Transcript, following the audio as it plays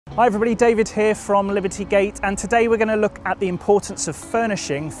Hi everybody, David here from Liberty Gate, and today we're going to look at the importance of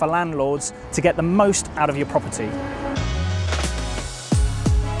furnishing for landlords to get the most out of your property.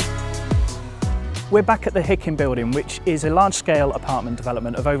 We're back at the Hickin building, which is a large-scale apartment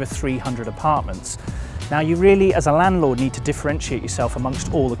development of over 300 apartments. Now you really, as a landlord, need to differentiate yourself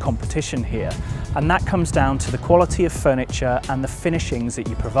amongst all the competition here, and that comes down to the quality of furniture and the finishings that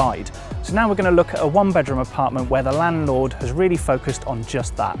you provide. So now we're going to look at a one-bedroom apartment where the landlord has really focused on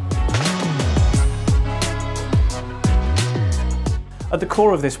just that. At the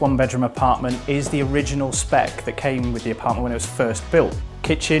core of this one-bedroom apartment is the original spec that came with the apartment when it was first built.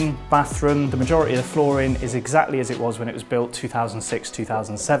 Kitchen, bathroom, the majority of the flooring is exactly as it was when it was built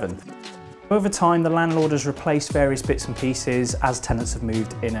 2006-2007. Over time, the landlord has replaced various bits and pieces as tenants have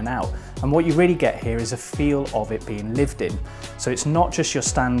moved in and out. And what you really get here is a feel of it being lived in. So it's not just your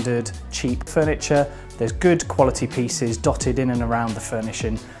standard cheap furniture, there's good quality pieces dotted in and around the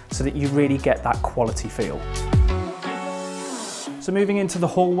furnishing so that you really get that quality feel. So moving into the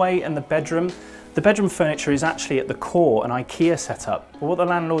hallway and the bedroom furniture is actually at the core an IKEA setup. But what the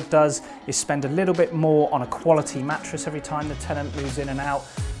landlord does is spend a little bit more on a quality mattress every time the tenant moves in and out.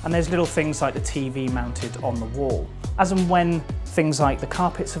 And there's little things like the TV mounted on the wall. As and when things like the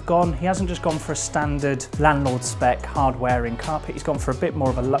carpets have gone, he hasn't just gone for a standard landlord spec hard-wearing carpet, he's gone for a bit more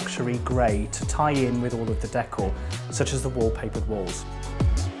of a luxury grey to tie in with all of the decor, such as the wallpapered walls.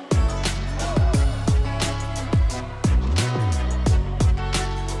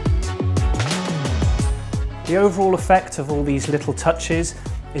 The overall effect of all these little touches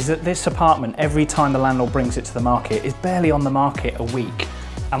is that this apartment, every time the landlord brings it to the market, is barely on the market a week.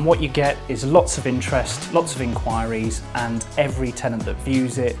 And what you get is lots of interest, lots of inquiries, and every tenant that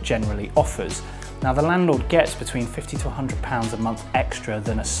views it generally offers. Now the landlord gets between £50 to £100 a month extra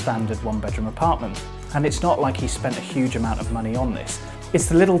than a standard one-bedroom apartment. And it's not like he spent a huge amount of money on this. It's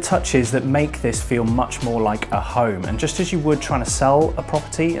the little touches that make this feel much more like a home. And just as you would trying to sell a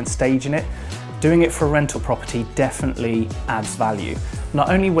property and staging it, doing it for a rental property definitely adds value. Not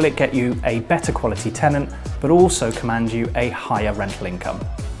only will it get you a better quality tenant, but also command you a higher rental income.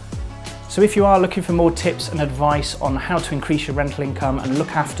 So if you are looking for more tips and advice on how to increase your rental income and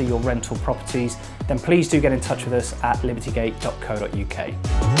look after your rental properties, then please do get in touch with us at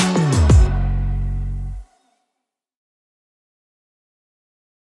libertygate.co.uk.